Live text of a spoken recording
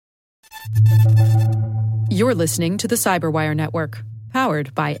You're listening to the Cyberwire Network,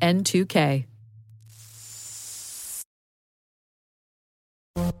 powered by N2K.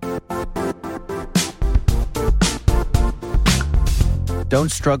 Don't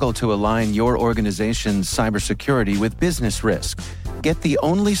struggle to align your organization's cybersecurity with business risk. Get the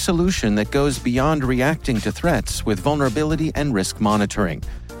only solution that goes beyond reacting to threats with vulnerability and risk monitoring.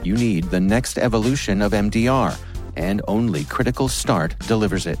 You need the next evolution of MDR, and only Critical Start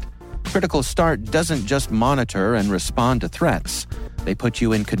delivers it. Critical Start doesn't just monitor and respond to threats. They put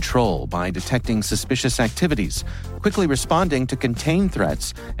you in control by detecting suspicious activities, quickly responding to contain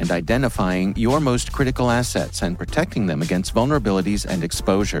threats, and identifying your most critical assets and protecting them against vulnerabilities and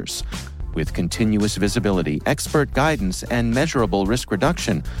exposures. With continuous visibility, expert guidance, and measurable risk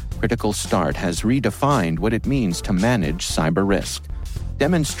reduction, Critical Start has redefined what it means to manage cyber risk.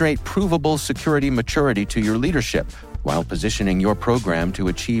 Demonstrate provable security maturity to your leadership while positioning your program to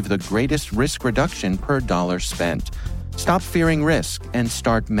achieve the greatest risk reduction per dollar spent. Stop fearing risk and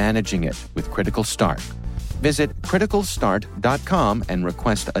start managing it with Critical Start. Visit criticalstart.com and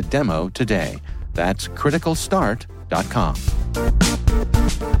request a demo today. That's criticalstart.com.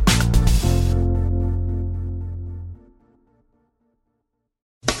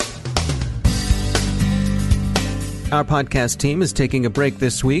 Our podcast team is taking a break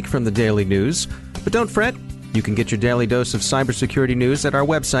this week from the daily news, but don't fret. You can get your daily dose of cybersecurity news at our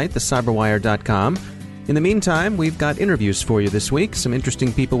website, thecyberwire.com. In the meantime, we've got interviews for you this week, some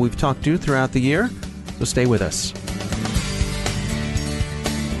interesting people we've talked to throughout the year, so stay with us.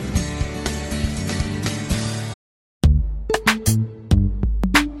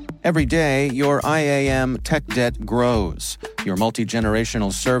 Every day, your IAM tech debt grows. Your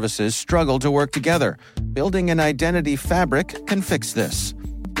multi-generational services struggle to work together. Building an identity fabric can fix this.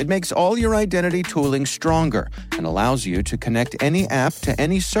 It makes all your identity tooling stronger and allows you to connect any app to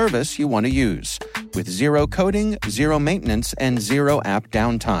any service you want to use, with zero coding, zero maintenance, and zero app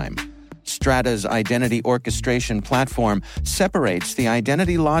downtime. Strata's identity orchestration platform separates the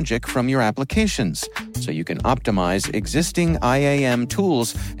identity logic from your applications, so you can optimize existing IAM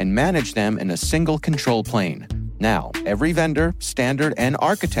tools and manage them in a single control plane. Now, every vendor, standard, and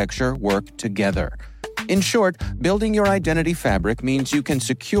architecture work together. In short, building your identity fabric means you can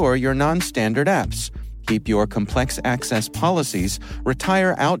secure your non-standard apps, keep your complex access policies,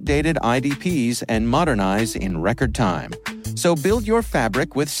 retire outdated IDPs, and modernize in record time. So build your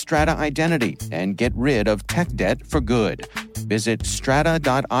fabric with Strata Identity and get rid of tech debt for good. Visit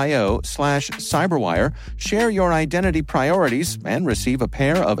strata.io/cyberwire, share your identity priorities, and receive a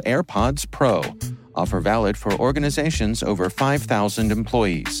pair of AirPods Pro. Offer valid for organizations over 5,000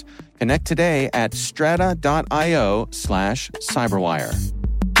 employees. Connect today at strata.io/cyberwire.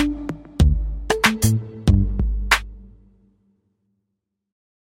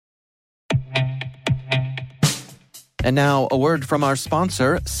 And now, a word from our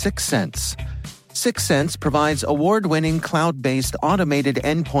sponsor, 6sense. 6sense provides award-winning cloud-based automated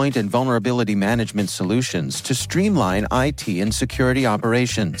endpoint and vulnerability management solutions to streamline IT and security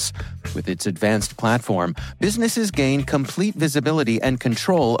operations. With its advanced platform, businesses gain complete visibility and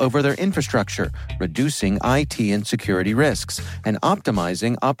control over their infrastructure, reducing IT and security risks and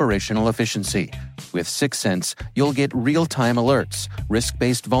optimizing operational efficiency. With 6sense, you'll get real-time alerts,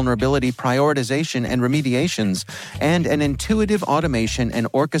 risk-based vulnerability prioritization and remediations, and an intuitive automation and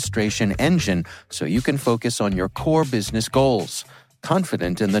orchestration engine so you can focus on your core business goals,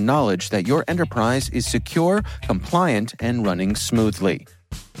 confident in the knowledge that your enterprise is secure, compliant, and running smoothly.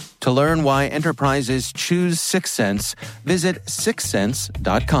 To learn why enterprises choose 6sense, visit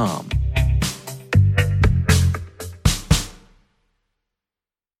 6sense.com.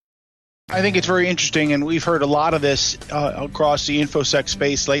 I think it's very interesting, and we've heard a lot of this across the InfoSec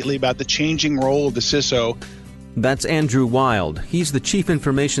space lately about the changing role of the CISO. That's Andrew Wild. He's the Chief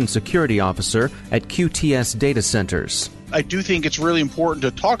Information Security Officer at QTS Data Centers. I do think it's really important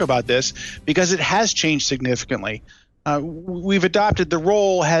to talk about this because it has changed significantly. We've adopted, the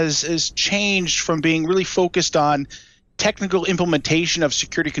role has changed from being really focused on technical implementation of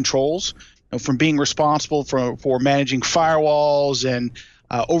security controls, from being responsible for managing firewalls and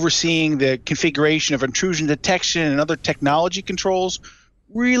overseeing the configuration of intrusion detection and other technology controls,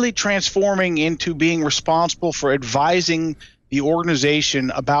 really transforming into being responsible for advising the organization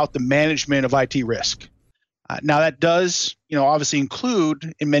about the management of IT risk. Now that does, obviously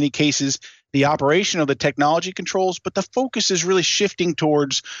include, in many cases, the operation of the technology controls, but the focus is really shifting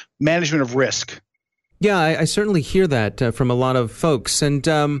towards management of risk. Yeah, I certainly hear that from a lot of folks, and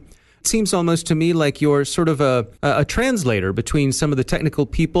it seems almost to me like you're sort of a translator between some of the technical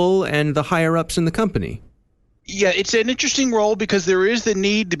people and the higher-ups in the company. Yeah, it's an interesting role because there is the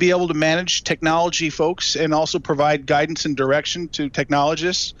need to be able to manage technology folks and also provide guidance and direction to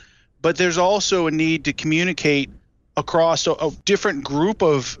technologists. But there's also a need to communicate across a different group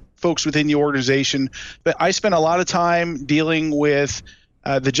of folks within the organization. But I spent a lot of time dealing with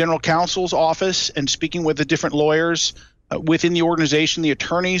the general counsel's office and speaking with the different lawyers within the organization, the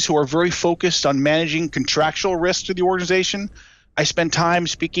attorneys who are very focused on managing contractual risk to the organization. I spend time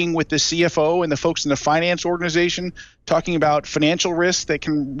speaking with the CFO and the folks in the finance organization, talking about financial risks that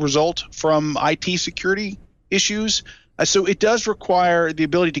can result from IT security issues. So it does require the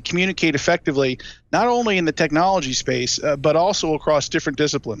ability to communicate effectively, not only in the technology space, but also across different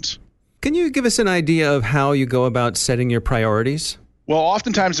disciplines. Can you give us an idea of how you go about setting your priorities? Well,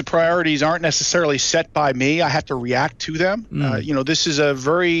 oftentimes the priorities aren't necessarily set by me. I have to react to them. This is a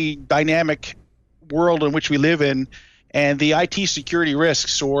very dynamic world in which we live in. And the IT security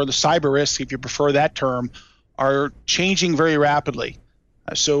risks, or the cyber risks, if you prefer that term, are changing very rapidly.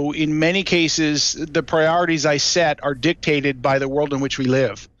 So in many cases, the priorities I set are dictated by the world in which we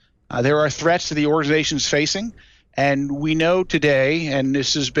live. There are threats that the organization's facing, and we know today, and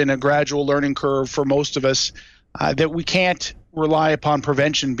this has been a gradual learning curve for most of us, that we can't rely upon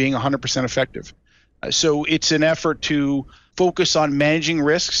prevention being 100% effective. So it's an effort to focus on managing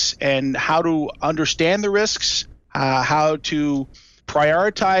risks and how to understand the risks, how to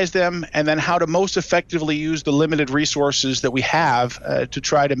prioritize them, and then how to most effectively use the limited resources that we have to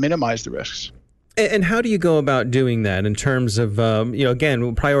try to minimize the risks. And how do you go about doing that in terms of,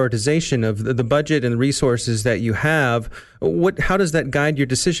 again, prioritization of the budget and the resources that you have? How does that guide your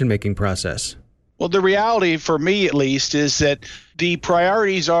decision-making process? Well, the reality for me, at least, is that the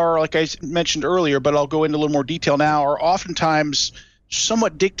priorities are, like I mentioned earlier, but I'll go into a little more detail now, are oftentimes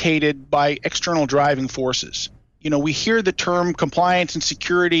somewhat dictated by external driving forces. We hear the term compliance and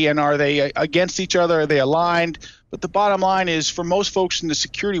security, and are they against each other? Are they aligned? But the bottom line is, for most folks in the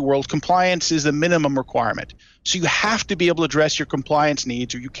security world, compliance is the minimum requirement. So you have to be able to address your compliance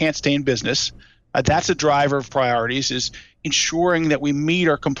needs, or you can't stay in business. That's a driver of priorities, is ensuring that we meet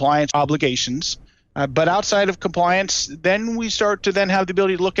our compliance obligations. But outside of compliance, then we start to then have the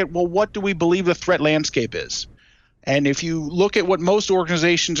ability to look at, well, what do we believe the threat landscape is? And if you look at what most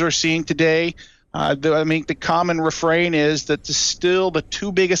organizations are seeing today, the common refrain is that still the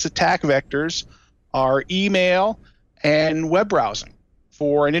two biggest attack vectors are email and web browsing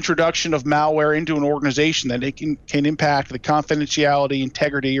for an introduction of malware into an organization that it can impact the confidentiality,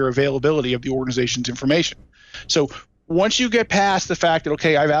 integrity, or availability of the organization's information. So once you get past the fact that,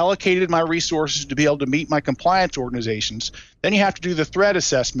 okay, I've allocated my resources to be able to meet my compliance organizations, then you have to do the threat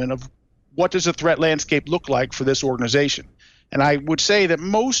assessment of what does the threat landscape look like for this organization. And I would say that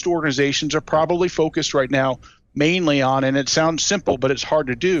most organizations are probably focused right now mainly on, and it sounds simple, but it's hard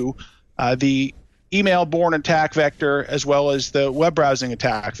to do, the email-borne attack vector as well as the web browsing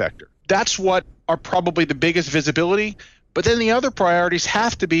attack vector. That's what are probably the biggest visibility. But then the other priorities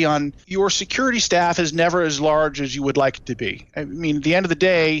have to be on your security staff is never as large as you would like it to be. I mean, at the end of the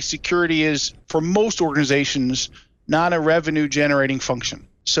day, security is, for most organizations, not a revenue-generating function.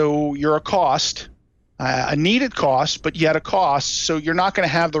 So you're a cost, a needed cost, but yet a cost. So you're not going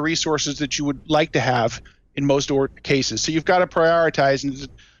to have the resources that you would like to have in most cases. So you've got to prioritize and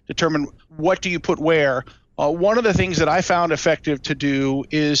determine what do you put where. One of the things that I found effective to do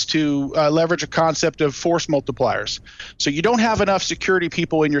is to leverage a concept of force multipliers. So you don't have enough security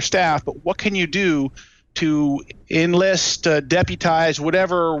people in your staff, but what can you do to enlist, deputize,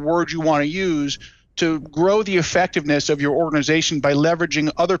 whatever word you want to use, to grow the effectiveness of your organization by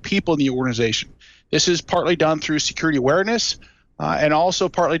leveraging other people in the organization? This is partly done through security awareness, and also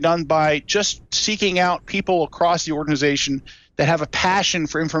partly done by just seeking out people across the organization that have a passion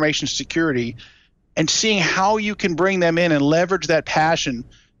for information security and seeing how you can bring them in and leverage that passion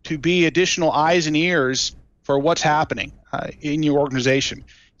to be additional eyes and ears for what's happening in your organization.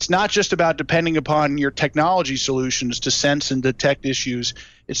 It's not just about depending upon your technology solutions to sense and detect issues.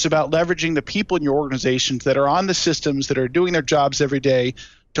 It's about leveraging the people in your organizations that are on the systems, that are doing their jobs every day,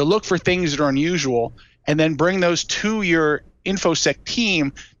 to look for things that are unusual, and then bring those to your InfoSec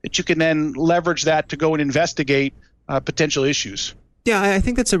team that you can then leverage that to go and investigate potential issues. Yeah, I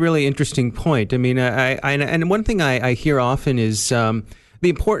think that's a really interesting point. I mean, and one thing I hear often is the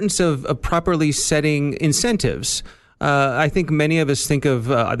importance of properly setting incentives. I think many of us think of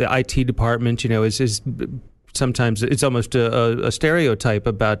the IT department, is sometimes it's almost a stereotype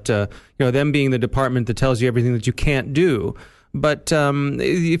about them being the department that tells you everything that you can't do. But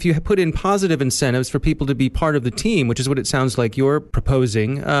if you put in positive incentives for people to be part of the team, which is what it sounds like you're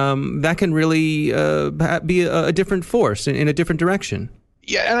proposing, that can really be a different force in a different direction.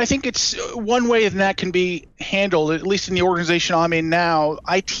 Yeah, and I think it's one way that can be handled, at least in the organization I'm in now.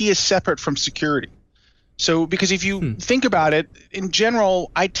 IT is separate from security. So, because if you think about it, in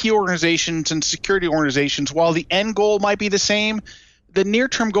general, IT organizations and security organizations, while the end goal might be the same, the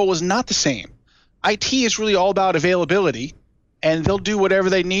near-term goal is not the same. IT is really all about availability, and they'll do whatever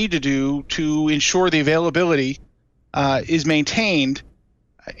they need to do to ensure the availability is maintained.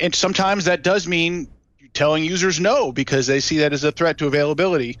 And sometimes that does mean telling users no because they see that as a threat to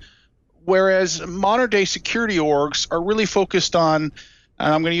availability. Whereas modern-day security orgs are really focused on,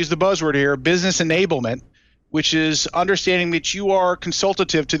 and I'm going to use the buzzword here, business enablement, which is understanding that you are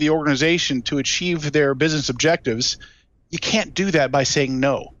consultative to the organization to achieve their business objectives. You can't do that by saying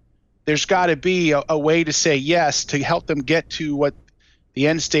no. There's got to be a way to say yes to help them get to what the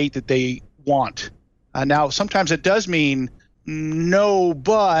end state that they want. Now, sometimes it does mean no,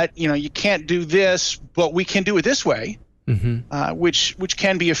 but you can't do this, but we can do it this way, which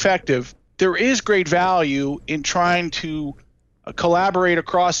can be effective. There is great value in trying to collaborate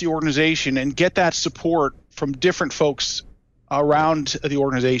across the organization and get that support from different folks around the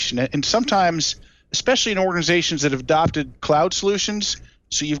organization. And sometimes, especially in organizations that have adopted cloud solutions,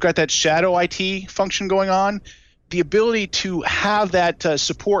 so you've got that shadow IT function going on, the ability to have that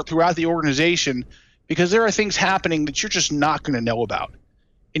support throughout the organization, because there are things happening that you're just not going to know about.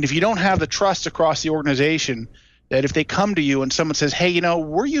 And if you don't have the trust across the organization, that if they come to you and someone says, hey,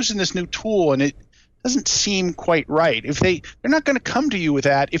 we're using this new tool and it doesn't seem quite right, they're not going to come to you with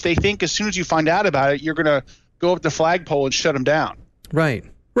that if they think as soon as you find out about it, you're going to go up the flagpole and shut them down. Right.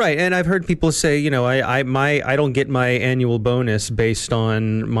 And I've heard people say, I don't get my annual bonus based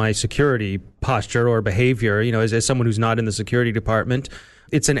on my security posture or behavior. As someone who's not in the security department,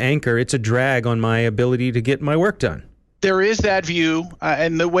 it's an anchor, it's a drag on my ability to get my work done. There is that view,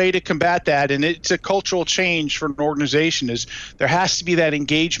 and the way to combat that, and it's a cultural change for an organization, is there has to be that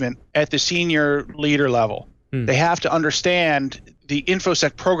engagement at the senior leader level. They have to understand the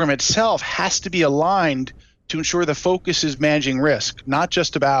InfoSec program itself has to be aligned to ensure the focus is managing risk, not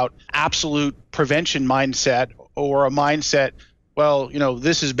just about absolute prevention mindset or a mindset,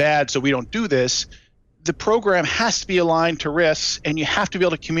 this is bad, so we don't do this. The program has to be aligned to risks, and you have to be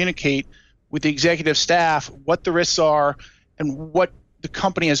able to communicate with the executive staff what the risks are and what the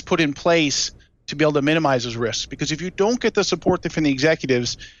company has put in place to be able to minimize those risks. Because if you don't get the support from the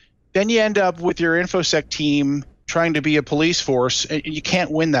executives, then you end up with your InfoSec team trying to be a police force, and you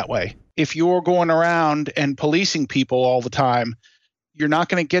can't win that way. If you're going around and policing people all the time, you're not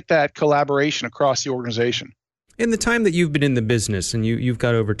going to get that collaboration across the organization. In the time that you've been in the business, and you've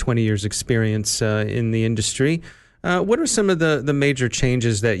got over 20 years experience in the industry, what are some of the major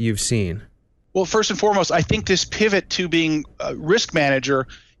changes that you've seen? Well, first and foremost, I think this pivot to being a risk manager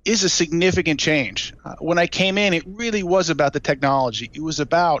is a significant change. When I came in, it really was about the technology. It was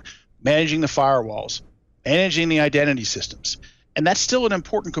about managing the firewalls, managing the identity systems. And that's still an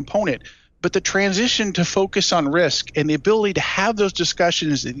important component. But the transition to focus on risk and the ability to have those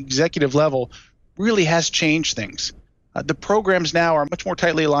discussions at the executive level really has changed things. The programs now are much more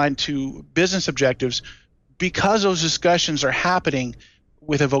tightly aligned to business objectives because those discussions are happening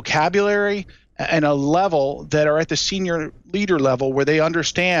with a vocabulary and a level that are at the senior leader level where they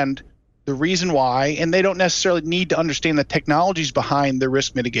understand the reason why, and they don't necessarily need to understand the technologies behind the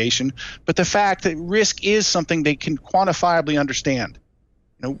risk mitigation, but the fact that risk is something they can quantifiably understand.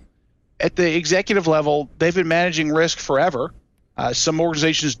 At the executive level, they've been managing risk forever. Some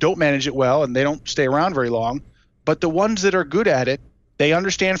organizations don't manage it well, and they don't stay around very long. But the ones that are good at it, they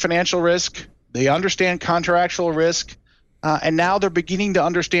understand financial risk, they understand contractual risk, and now they're beginning to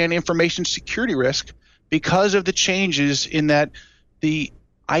understand information security risk because of the changes in that the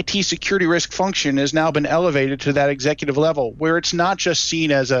IT security risk function has now been elevated to that executive level, where it's not just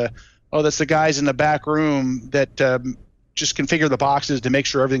seen as that's the guys in the back room that just configure the boxes to make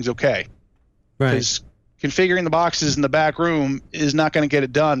sure everything's okay. Right. Because configuring the boxes in the back room is not going to get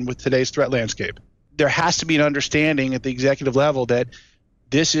it done with today's threat landscape. There has to be an understanding at the executive level that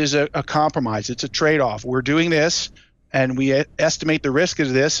this is a compromise. It's a trade-off. We're doing this, and we estimate the risk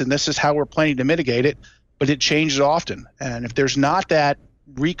is this, and this is how we're planning to mitigate it, but it changes often. And if there's not that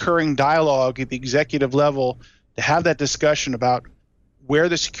recurring dialogue at the executive level to have that discussion about where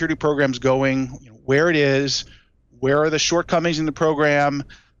the security program's going, where it is, where are the shortcomings in the program,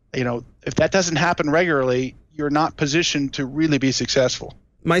 if that doesn't happen regularly, you're not positioned to really be successful.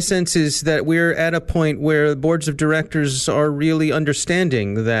 My sense is that we're at a point where boards of directors are really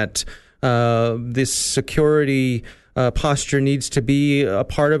understanding that this security posture needs to be a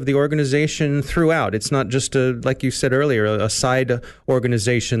part of the organization throughout. It's not just, like you said earlier, a side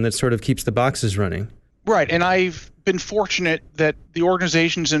organization that sort of keeps the boxes running. Right, and I've been fortunate that the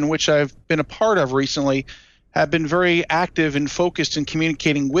organizations in which I've been a part of recently have been very active and focused in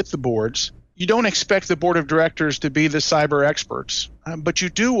communicating with the boards. You don't expect the board of directors to be the cyber experts, but you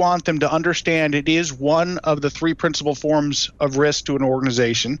do want them to understand it is one of the three principal forms of risk to an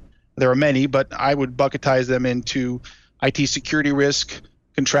organization. There are many, but I would bucketize them into IT security risk,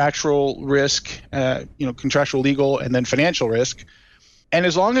 contractual risk, contractual legal, and then financial risk. And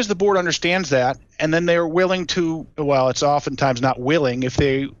as long as the board understands that, and then they're willing to, well, it's oftentimes not willing, if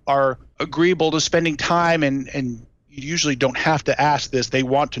they are agreeable to spending time, and you usually don't have to ask this, they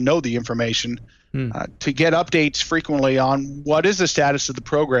want to know the information, to get updates frequently on what is the status of the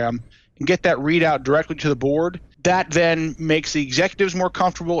program and get that readout directly to the board. That then makes the executives more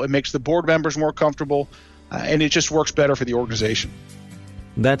comfortable, it makes the board members more comfortable, and it just works better for the organization.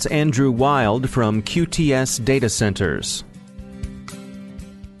 That's Andrew Wild from QTS Data Centers.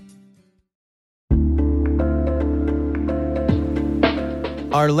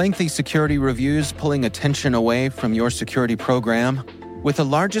 Are lengthy security reviews pulling attention away from your security program? With the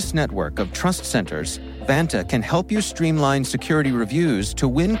largest network of trust centers, Vanta can help you streamline security reviews to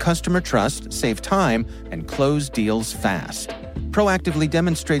win customer trust, save time, and close deals fast. Proactively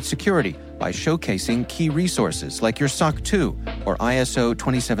demonstrate security by showcasing key resources like your SOC 2 or ISO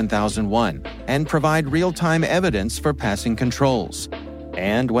 27001 and provide real-time evidence for passing controls.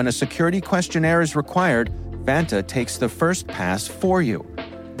 And when a security questionnaire is required, Vanta takes the first pass for you.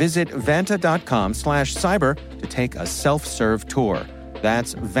 Visit vanta.com/cyber to take a self-serve tour.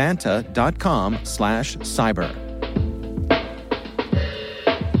 That's vanta.com/cyber.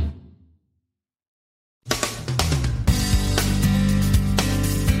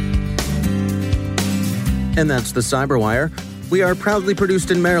 And that's the Cyberwire. We are proudly produced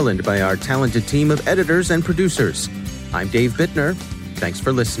in Maryland by our talented team of editors and producers. I'm Dave Bittner. Thanks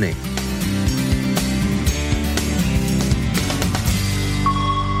for listening.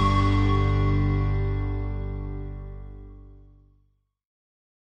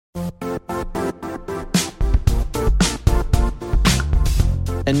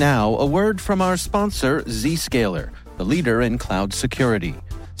 And now, a word from our sponsor, Zscaler, the leader in cloud security.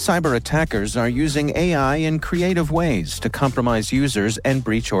 Cyber attackers are using AI in creative ways to compromise users and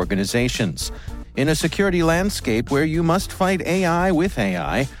breach organizations. In a security landscape where you must fight AI with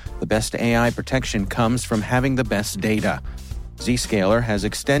AI, the best AI protection comes from having the best data. Zscaler has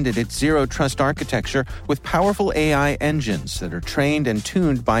extended its zero-trust architecture with powerful AI engines that are trained and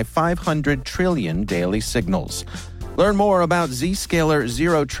tuned by 500 trillion daily signals. Learn more about Zscaler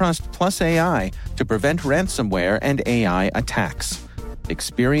Zero Trust Plus AI to prevent ransomware and AI attacks.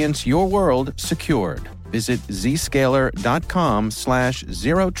 Experience your world secured. Visit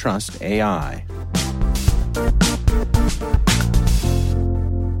zscaler.com/zerotrustai.